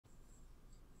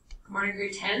Good morning,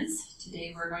 grade 10s.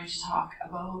 Today we're going to talk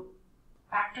about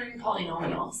factoring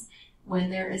polynomials when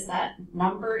there is that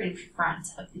number in front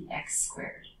of the x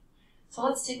squared. So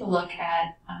let's take a look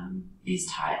at these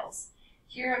tiles.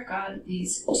 Here I've got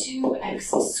these two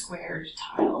x squared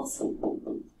tiles,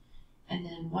 and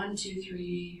then 1, 2,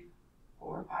 3,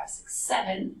 4, 5, 6,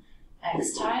 7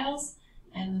 x tiles,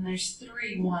 and then there's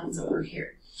 3 ones over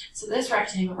here. So this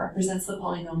rectangle represents the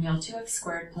polynomial 2x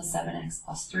squared plus 7x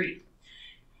plus 3.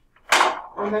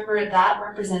 Remember, that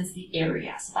represents the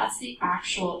area. So that's the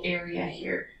actual area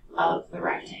here of the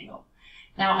rectangle.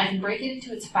 Now I can break it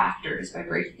into its factors by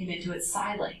breaking it into its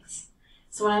side lengths.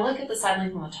 So when I look at the side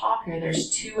length on the top here,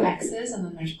 there's 2 x's and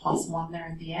then there's plus 1 there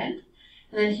at the end.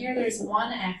 And then here there's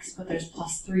 1 x, but there's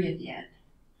plus 3 at the end.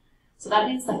 So that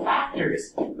means the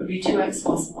factors would be 2x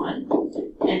plus 1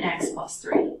 and x plus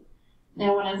 3.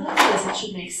 Now when I look at this, it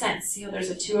should make sense. See how there's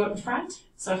a 2 out in front?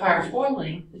 So if I were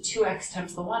foiling, the 2x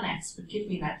times the 1x would give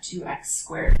me that 2x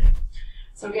squared.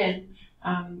 So again,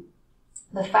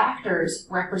 the factors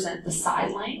represent the side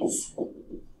lengths.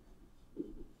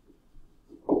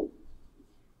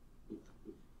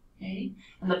 Okay,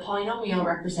 and the polynomial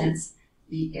represents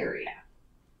the area.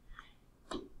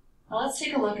 Now let's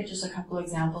take a look at just a couple of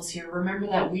examples here. Remember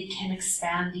that we can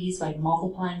expand these by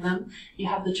multiplying them. You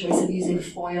have the choice of using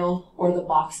FOIL or the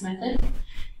box method.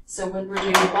 So when we're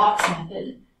doing the box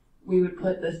method, we would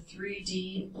put the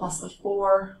 3d plus the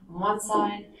 4 on one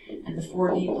side and the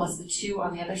 4d plus the 2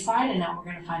 on the other side, and now we're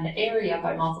going to find the area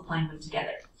by multiplying them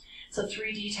together. So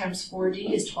 3d times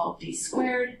 4d is 12d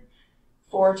squared,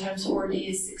 4 times 4d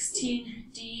is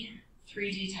 16d,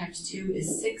 3d times 2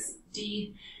 is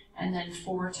 6d, and then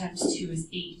 4 times 2 is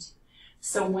 8.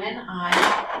 So when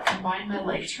I combine my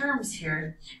like terms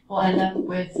here, we'll end up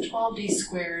with 12d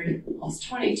squared plus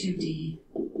 22d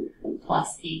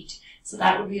plus 8. So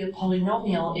that would be a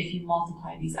polynomial if you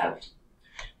multiply these out.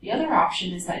 The other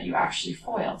option is that you actually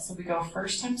FOIL. So we go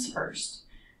first times first.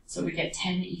 So we get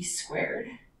 10e squared,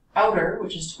 outer,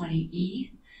 which is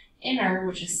 20e, inner,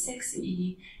 which is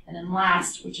 6e, and then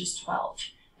last, which is 12.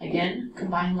 Again,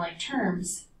 combine like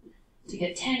terms to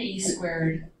get 10e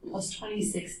squared plus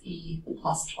 26e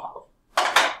plus 12.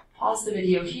 Pause the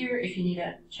video here if you need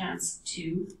a chance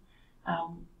to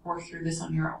work through this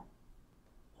on your own.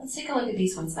 Let's take a look at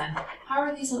these ones then. How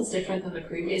are these ones different than the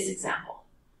previous example?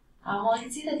 Well, I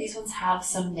can see that these ones have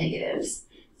some negatives.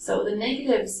 So the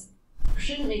negatives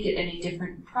shouldn't make it any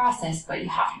different in process, but you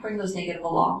have to bring those negative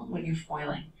along when you're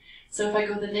foiling. So if I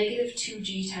go the negative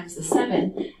 2g times the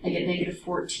 7, I get negative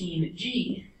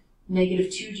 14g.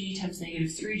 Negative 2g times negative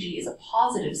 3g is a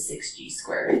positive 6g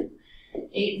squared.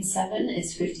 8 and 7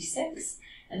 is 56,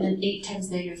 and then 8 times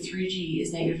negative 3g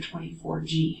is negative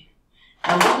 24g.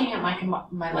 Now looking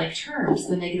at my like terms,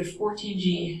 the negative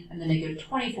 14g and the negative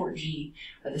 24g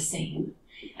are the same.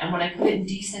 And when I put it in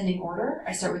descending order,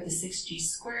 I start with the 6g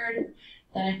squared,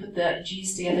 then I put the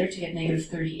g's together to get negative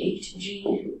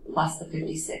 38g plus the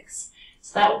 56.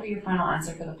 So that would be your final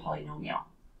answer for the polynomial.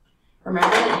 Remember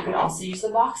that you could also use the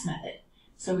box method.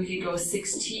 So we could go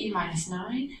 6t minus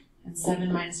 9 and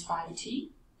 7 minus 5t.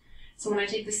 So when I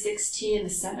take the 6t and the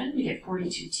 7, we get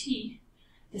 42t.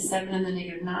 The 7 and the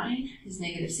negative 9 is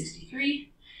negative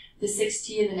 63. The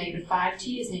 6t and the negative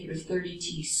 5t is negative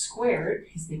 30t squared,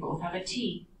 because they both have a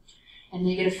t. And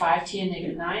negative 5t and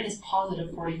negative 9 is positive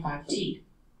 45t.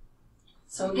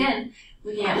 So again,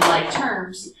 looking at like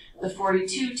terms, the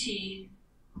 42t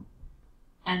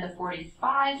and the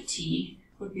 45t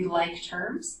would be like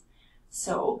terms.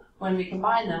 So when we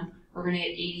combine them, we're going to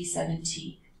get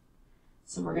 87t.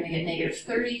 So we're going to get negative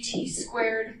 30t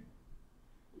squared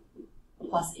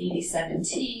plus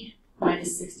 87t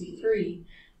minus 63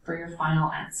 for your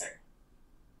final answer.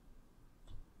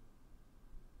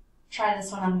 Try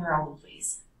this one on your own,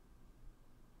 please.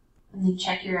 And then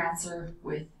check your answer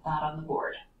with that on the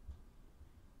board.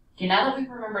 Okay, now that we've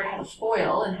remembered how to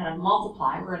FOIL and how to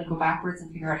multiply, we're going to go backwards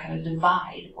and figure out how to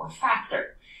divide or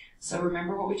factor. So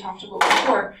remember what we talked about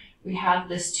before. We have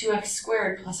this 2x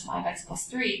squared plus 5x plus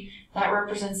 3. That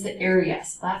represents the area.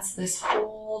 So that's this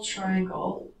whole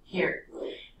triangle here.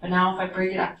 But now if I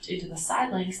break it up into the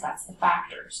side lengths, that's the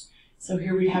factors. So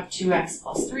here we have 2x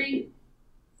plus 3,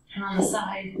 and on the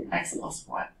side, x plus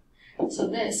 1. So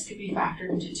this could be factored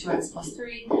into 2x plus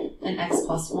 3 and x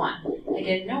plus 1.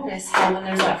 Again, notice how when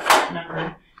there's that front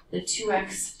number, the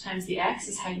 2x times the x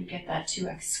is how you get that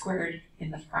 2x squared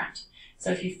in the front. So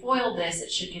if you FOIL this,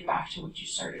 it should get back to what you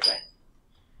started with.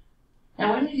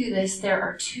 Now when we do this, there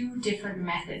are 2 different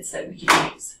methods that we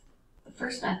can use. The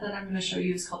first method I'm going to show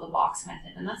you is called the box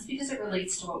method, and that's because it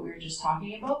relates to what we were just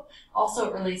talking about. Also,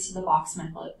 it relates to the box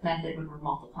method when we're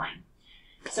multiplying.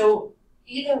 So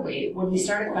either way, when we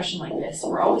start a question like this,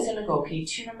 we're always going to go, okay,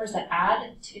 two numbers that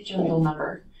add to get your middle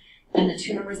number, and the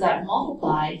two numbers that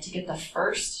multiply to get the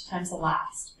first times the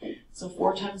last. So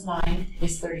 4 times 9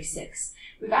 is 36.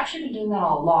 We've actually been doing that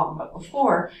all along, but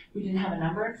before we didn't have a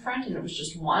number in front and it was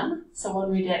just 1. So when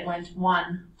we went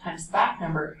 1 times the back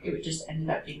number, it would just ended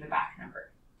up being the back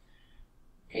number.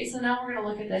 Okay, so now we're going to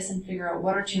look at this and figure out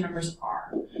what our two numbers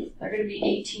are. They're going to be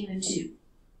 18 and 2.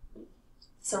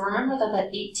 So remember that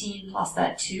 18 plus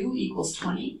that 2 equals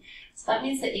 20. So that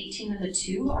means the 18 and the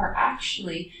 2 are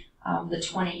actually the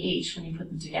 20h when you put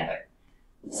them together.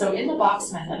 So in the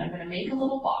box method, I'm going to make a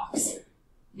little box.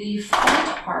 The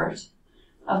front part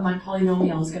of my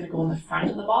polynomial is going to go in the front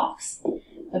of the box.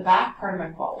 The back part of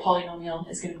my polynomial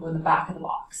is going to go in the back of the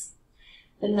box.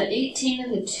 Then the 18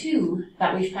 and the 2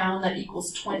 that we found that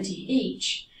equals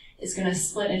 20h is going to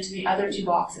split into the other two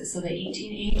boxes. So the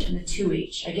 18h and the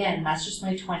 2h. Again, that's just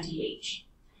my 20h.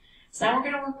 So now we're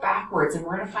going to work backwards and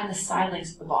we're going to find the side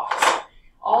lengths of the box.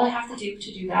 All I have to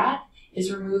do that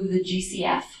is remove the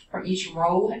GCF from each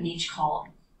row and each column.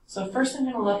 So first I'm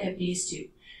going to look at these two.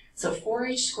 So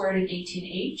 4h squared and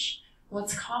 18h,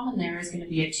 what's common there is going to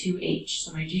be a 2h.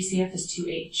 So my GCF is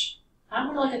 2h. I'm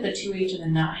going to look at the 2h and the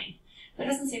 9. There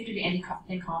doesn't seem to be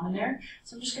anything common there,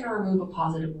 so I'm just going to remove a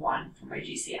positive 1 from my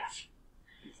GCF.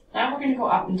 Now we're going to go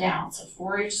up and down. So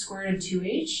 4h squared and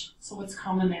 2h, so what's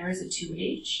common there is a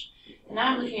 2h. And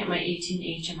now I'm looking at my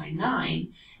 18h and my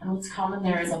 9, and what's common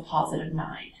there is a positive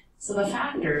 9. So the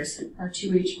factors are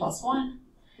 2h plus 1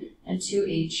 and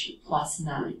 2h plus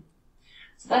 9.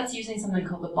 So that's using something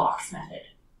called the box method.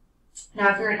 Now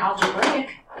if you're an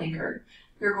algebraic thinker,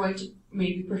 you're going to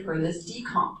maybe prefer this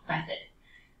decomp method.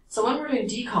 So when we're doing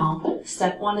decomp,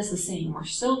 step 1 is the same. We're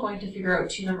still going to figure out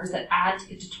two numbers that add to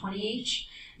get to 20h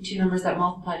and two numbers that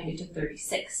multiply to get to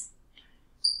 36.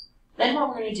 Then what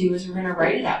we're going to do is we're going to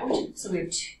write it out. So we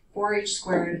have 4h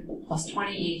squared plus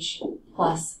 20h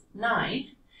plus 9.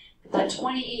 But that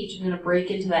 20h I'm going to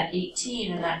break into that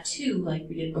 18 and that 2 like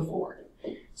we did before.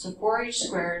 So 4h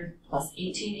squared plus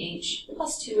 18h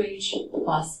plus 2h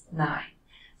plus 9.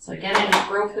 So again, I just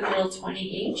broke the middle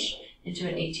 20h into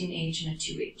an 18h and a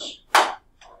 2h.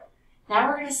 Now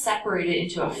we're going to separate it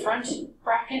into a front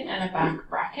bracket and a back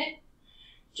bracket,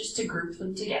 just to group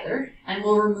them together, and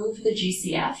we'll remove the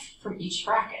GCF from each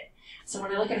bracket. So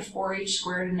when I look at a 4h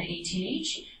squared and an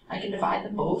 18h, I can divide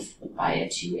them both by a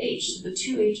 2h, so the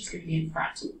 2h is going to be in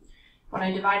front. When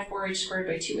I divide 4h squared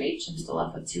by 2h, I'm still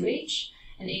left with 2h,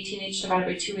 and 18h divided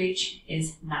by 2h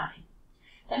is 9.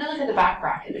 Then I look at the back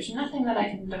bracket. There's nothing that I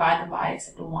can divide them by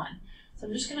except a 1. So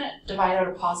I'm just going to divide out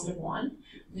a positive 1,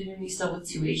 leaving me still with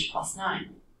 2h plus 9.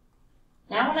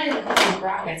 Now when I look at these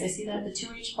brackets, I see that the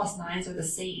 2h plus 9s are the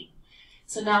same.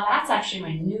 So now that's actually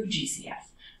my new GCF.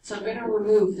 So I'm going to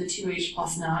remove the 2h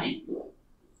plus 9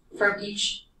 from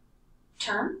each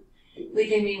term,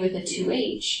 leaving me with a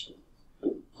 2h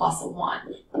plus a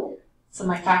 1. So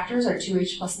my factors are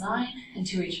 2h plus 9 and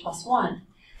 2h plus 1,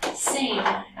 same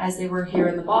as they were here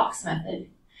in the box method.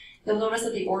 You'll notice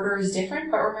that the order is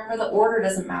different, but remember the order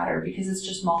doesn't matter because it's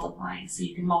just multiplying, so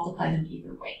you can multiply them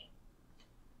either way.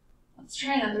 Let's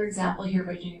try another example here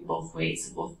by doing it both ways,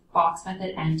 so both box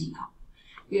method and decomp.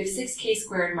 We have 6k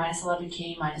squared minus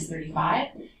 11k minus 35,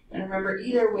 and remember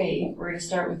either way, we're going to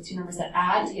start with two numbers that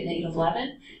add to get negative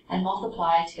 11 and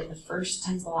multiply to get the first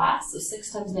times the last, so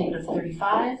 6 times negative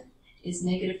 35 is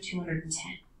negative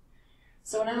 210.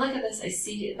 So when I look at this, I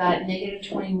see that negative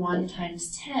 21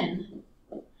 times 10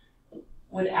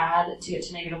 would add to get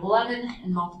to negative 11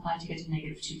 and multiply to get to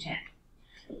negative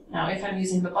 210. Now if I'm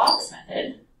using the box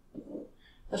method,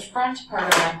 the front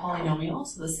part of my polynomial,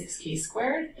 so the 6k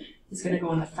squared, is going to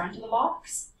go in the front of the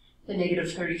box. The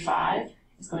negative 35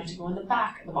 is going to go in the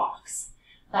back of the box.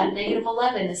 That negative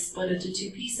 11 is split into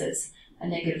two pieces, a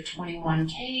negative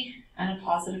 21k and a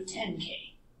positive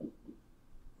 10k.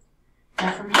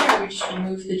 Now from here, we just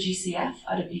remove the GCF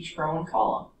out of each row and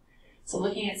column. So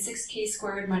looking at 6k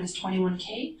squared minus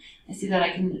 21k, I see that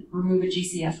I can remove a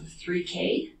GCF of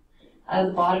 3k. Out of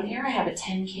the bottom here, I have a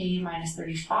 10k minus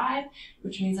 35,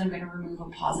 which means I'm going to remove a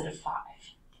positive 5.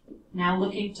 Now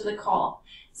looking to the column,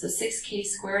 so 6k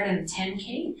squared and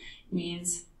 10k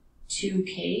means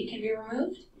 2k can be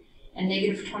removed, and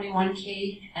negative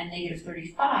 21k and negative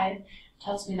 35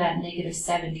 tells me that negative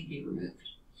 7 can be removed.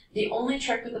 The only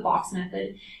trick with the box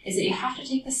method is that you have to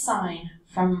take the sign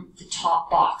from the top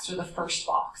box or the first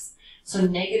box. So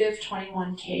negative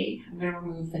 21k, I'm going to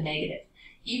remove the negative.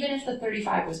 Even if the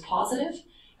 35 was positive,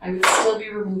 I would still be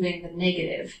removing the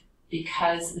negative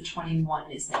because the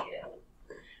 21 is negative.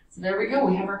 So there we go,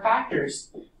 we have our factors,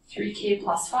 3k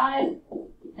plus 5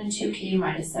 and 2k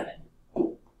minus 7.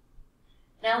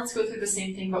 Now let's go through the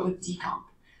same thing but with decomp.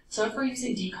 So if we're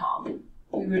using decomp,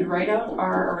 we would write out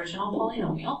our original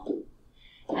polynomial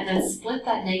and then split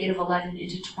that negative 11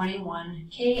 into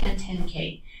 21k and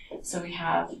 10k. So we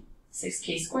have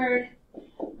 6k squared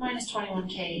minus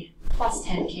 21k plus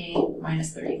 10k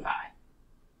minus 35.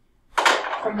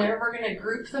 From there, we're going to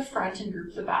group the front and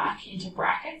group the back into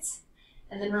brackets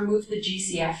and then remove the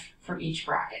GCF from each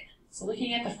bracket. So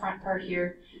looking at the front part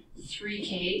here,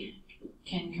 3k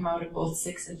can come out of both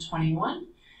 6 and 21.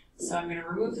 So I'm going to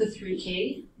remove the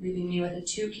 3k, leaving me with a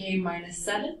 2k minus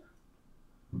 7.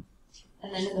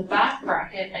 And then in the back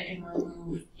bracket, I can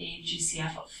remove a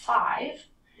GCF of 5.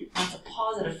 That's a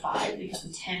positive 5 because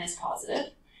the 10 is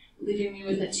positive, leaving me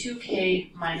with a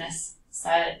 2k minus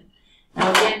 7.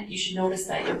 Now again, you should notice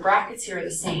that your brackets here are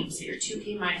the same. So your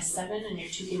 2k minus 7 and your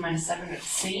 2k minus 7 are the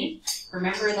same.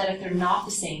 Remember that if they're not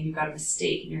the same, you've got a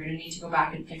mistake and you're going to need to go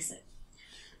back and fix it.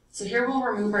 So here we'll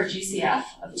remove our GCF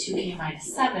of 2k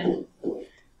minus 7,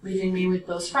 leaving me with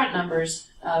those front numbers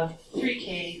of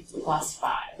 3k plus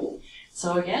 5.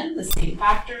 So again, the same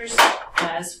factors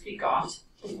as we got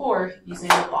before using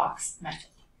the box method.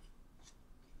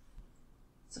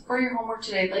 So for your homework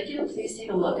today, I'd like you to please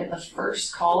take a look at the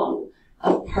first column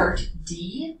of part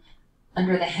D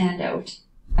under the handout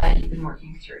that you've been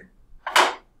working through.